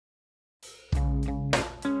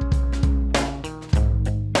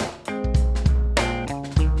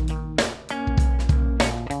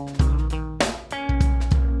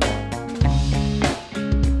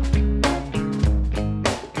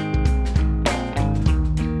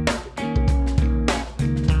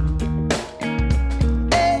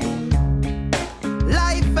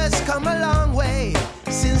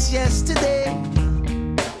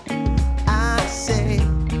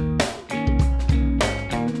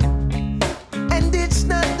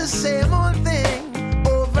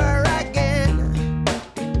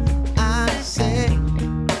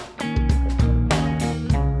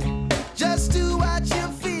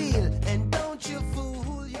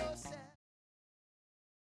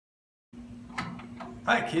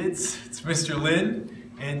Hi kids, it's Mr.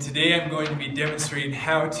 Linn, and today I'm going to be demonstrating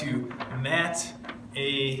how to mat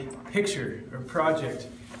a picture or project.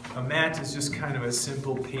 A mat is just kind of a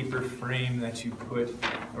simple paper frame that you put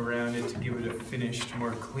around it to give it a finished,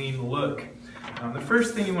 more clean look. The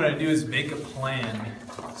first thing you want to do is make a plan.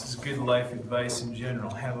 This is good life advice in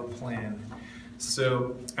general, have a plan.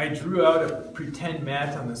 So I drew out a pretend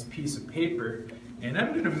mat on this piece of paper, and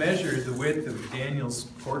I'm going to measure the width of Daniel's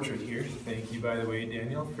portrait here. Thank you, by the way,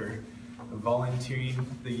 Daniel, for volunteering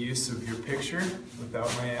the use of your picture without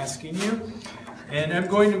my asking you. And I'm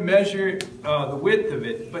going to measure the width of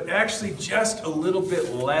it, but actually just a little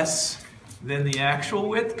bit less than the actual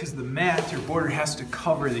width, because the mat or border has to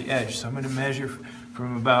cover the edge. So I'm going to measure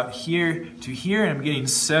from about here to here, and I'm getting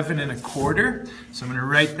 7 1/4. So I'm going to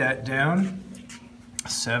write that down,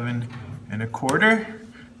 7 1/4.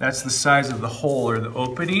 That's the size of the hole or the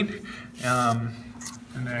opening,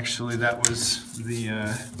 and actually that was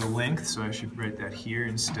the length, so I should write that here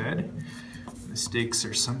instead. Mistakes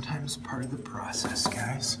are sometimes part of the process,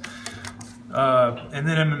 guys. And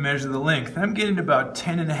then I'm going to measure the length. I'm getting about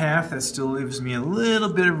 10 1/2. That still leaves me a little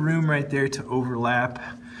bit of room right there to overlap.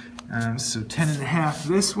 So 10 1/2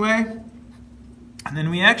 this way. And then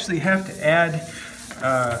we actually have to add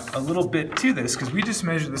a little bit to this, because we just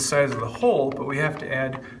measure the size of the hole, but we have to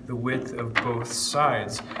add the width of both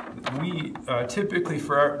sides. We typically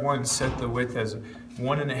for Art 1 set the width as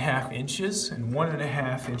 1 1/2 inches, and 1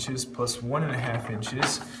 1/2 inches plus 1 1/2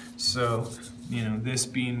 inches. So, you know, this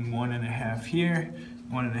being 1 1/2 here,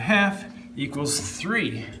 1 1/2 equals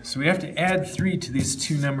 3. So we have to add 3 to these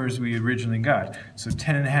two numbers we originally got. So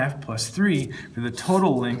 10 1/2 plus 3, for the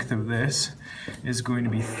total length of this is going to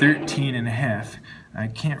be 13 1/2. I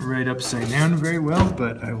can't write upside down very well,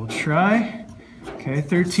 but I will try. Okay,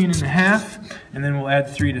 13 1/2, and then we'll add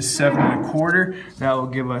 3 to 7 1/4. That will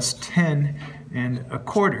give us 10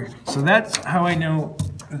 1/4. So that's how I know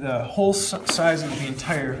the whole size of the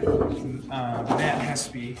entire mat has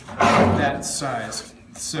to be that size.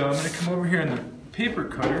 So I'm going to come over here on the paper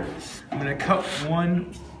cutter. I'm going to cut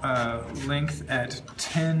one length at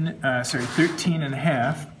 13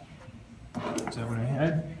 1/2. Is that what I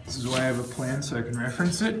had? This is why I have a plan, so I can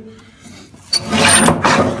reference it.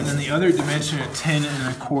 And then the other dimension at 10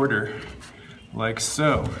 1/4, like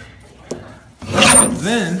so.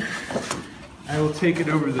 Then I will take it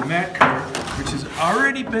over to the mat cutter, which has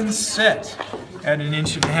already been set at 1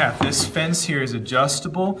 1/2. This fence here is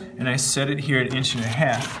adjustable, and I set it here at 1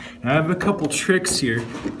 1/2. Now I have a couple tricks here.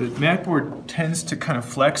 The mat board tends to kind of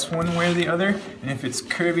flex one way or the other, and if it's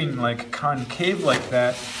curving like concave like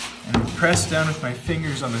that, and I press down with my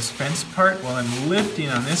fingers on this fence part while I'm lifting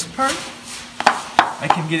on this part, I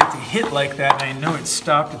can get it to hit like that, and I know it's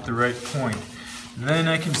stopped at the right point. Then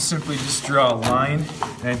I can simply just draw a line,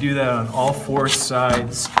 and I do that on all 4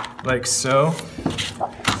 sides, like so.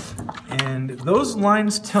 And those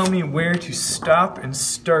lines tell me where to stop and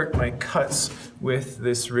start my cuts with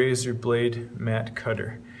this razor blade mat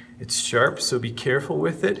cutter. It's sharp, so be careful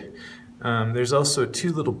with it. There's also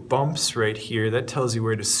 2 little bumps right here. That tells you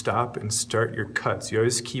where to stop and start your cuts. You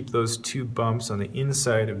always keep those 2 bumps on the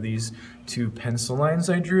inside of these 2 pencil lines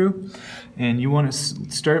I drew. And you want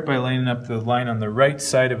to start by lining up the line on the right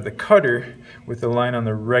side of the cutter with the line on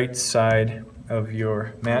the right side of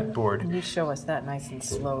your mat board. Can you show us that nice and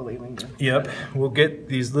slowly when you... Yep, we'll get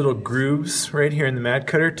these little grooves right here in the mat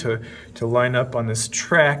cutter to line up on this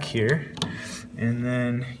track here. And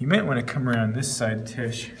then you might want to come around this side,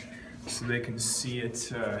 Tish, so they can see it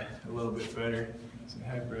a little bit better. So,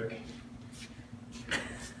 hi, Brooke.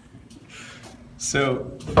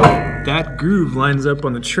 So that groove lines up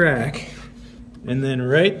on the track, and then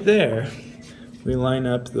right there we line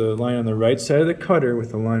up the line on the right side of the cutter with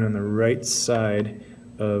the line on the right side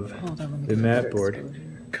of the mat board.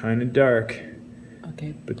 Kind of dark.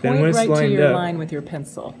 Okay. But then when it's right lined to your up, line with your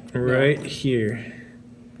pencil. right here.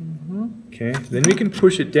 Okay, then we can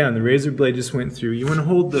push it down. The razor blade just went through. You want to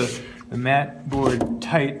hold the mat board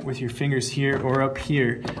tight with your fingers here or up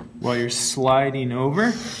here while you're sliding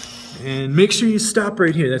over. And make sure you stop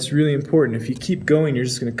right here. That's really important. If you keep going, you're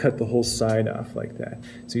just going to cut the whole side off like that.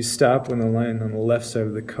 So you stop when the line on the left side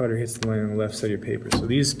of the cutter hits the line on the left side of your paper. So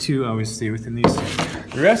these 2 always stay within these.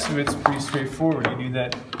 The rest of it's pretty straightforward. You do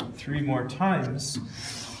that 3 more times,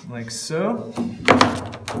 like so,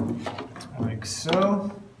 like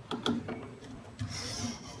so,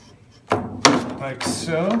 like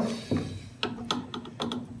so,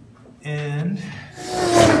 and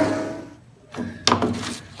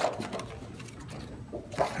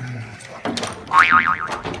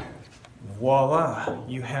voila,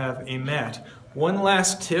 you have a mat. One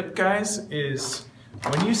last tip, guys, is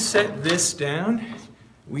when you set this down,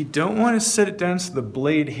 we don't want to set it down so the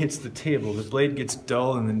blade hits the table. The blade gets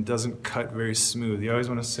dull and then doesn't cut very smooth. You always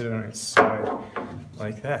want to set it on its side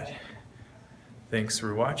like that. Thanks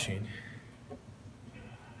for watching.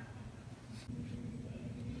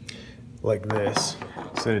 Like this.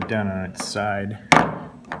 Set it down on its side,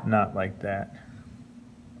 not like that.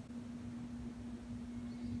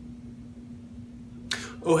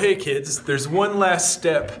 Oh hey kids, there's one last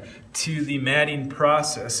step to the matting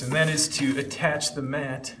process, and that is to attach the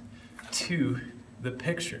mat to the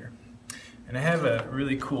picture. And I have a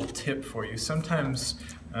really cool tip for you. Sometimes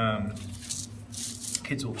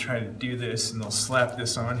kids will try to do this and they'll slap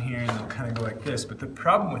this on here and they'll kind of go like this, but the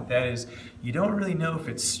problem with that is you don't really know if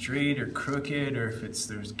it's straight or crooked or if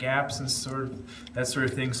there's gaps and that sort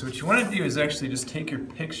of thing. So what you want to do is actually just take your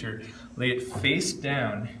picture, lay it face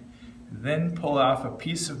down, then pull off a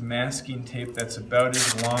piece of masking tape that's about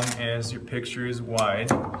as long as your picture is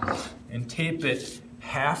wide, and tape it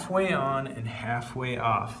halfway on and halfway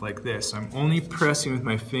off like this. I'm only pressing with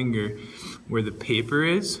my finger where the paper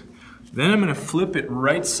is. Then I'm going to flip it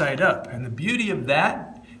right side up, and the beauty of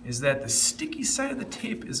that is that the sticky side of the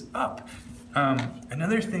tape is up.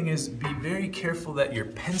 Another thing is, be very careful that your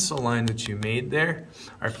pencil line that you made there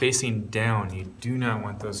are facing down. You do not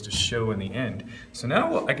want those to show in the end. So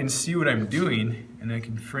now I can see what I'm doing, and I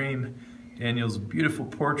can frame Daniel's beautiful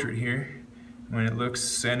portrait here. When it looks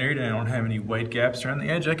centered and I don't have any white gaps around the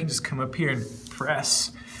edge, I can just come up here and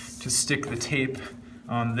press to stick the tape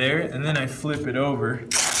on there, and then I flip it over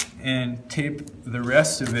and tape the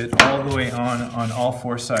rest of it all the way on all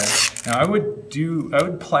four sides. Now I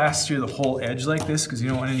would plaster the whole edge like this because you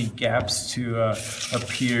don't want any gaps to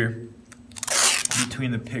appear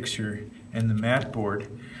between the picture and the mat board.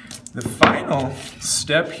 The final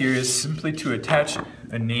step here is simply to attach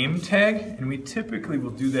a name tag, and we typically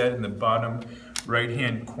will do that in the bottom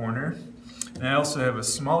right-hand corner. And I also have a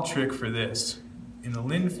small trick for this. In the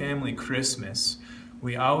Linn family Christmas,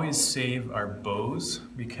 we always save our bows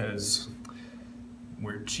because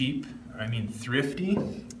we're cheap, thrifty,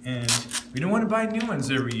 and we don't want to buy new ones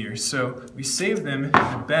every year. So we save them in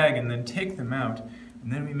a bag and then take them out,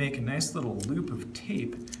 and then we make a nice little loop of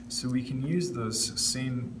tape so we can use those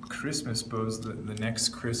same Christmas bows the next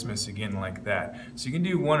Christmas again like that. So you can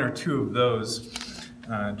do one or two of those.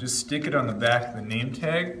 Just stick it on the back of the name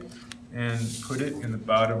tag and put it in the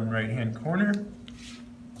bottom right-hand corner.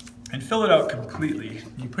 And fill it out completely.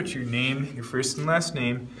 You put your name, your first and last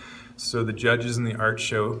name, so the judges in the art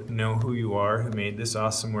show know who you are, who made this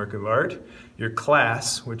awesome work of art. Your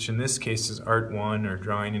class, which in this case is Art 1 or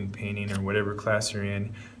Drawing and Painting or whatever class you're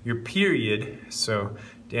in. Your period, so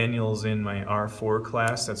Daniel's in my R4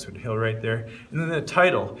 class, that's what he'll write there. And then the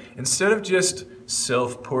title. Instead of just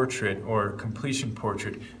self-portrait or completion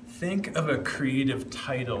portrait, think of a creative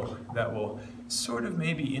title that will sort of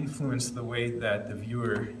maybe influence the way that the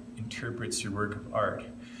viewer interprets your work of art.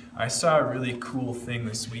 I saw a really cool thing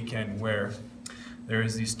this weekend where there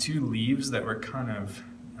was these two leaves that were kind of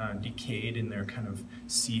decayed and they're kind of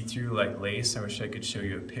see-through like lace. I wish I could show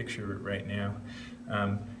you a picture of it right now.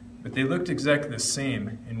 But they looked exactly the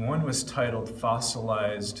same, and one was titled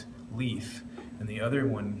Fossilized Leaf and the other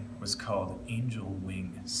one was called Angel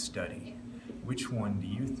Wing Study. Which one do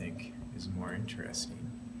you think is more interesting?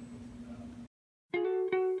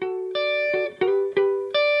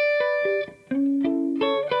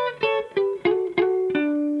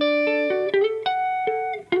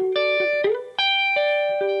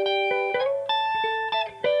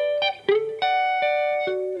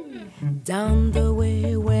 Down the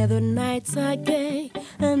way where the nights are gay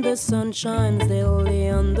and the sun shines daily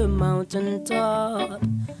on the mountain top,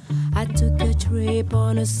 I took a trip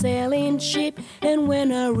on a sailing ship, and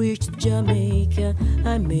when I reached Jamaica,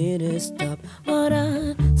 I made a stop. But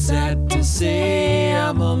I'm sad to say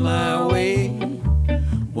I'm on my way,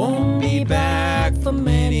 won't be back for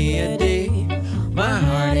many a day. My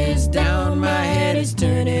heart is down, my head is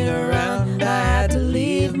turning around. I had to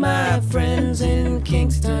leave my friends in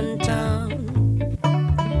Kingston town.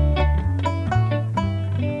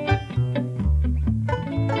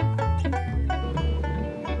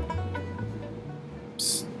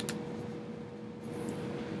 Psst.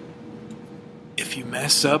 If you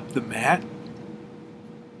mess up the mat,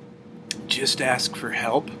 just ask for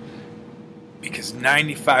help, because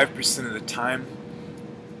 95% of the time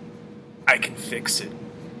I can fix it.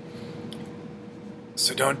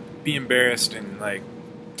 So don't be embarrassed and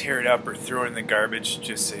tear it up or throw it in the garbage.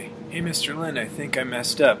 Just say, hey Mr. Linn, I think I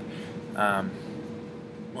messed up.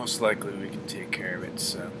 Most likely we can take care of it.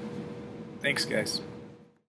 So thanks guys.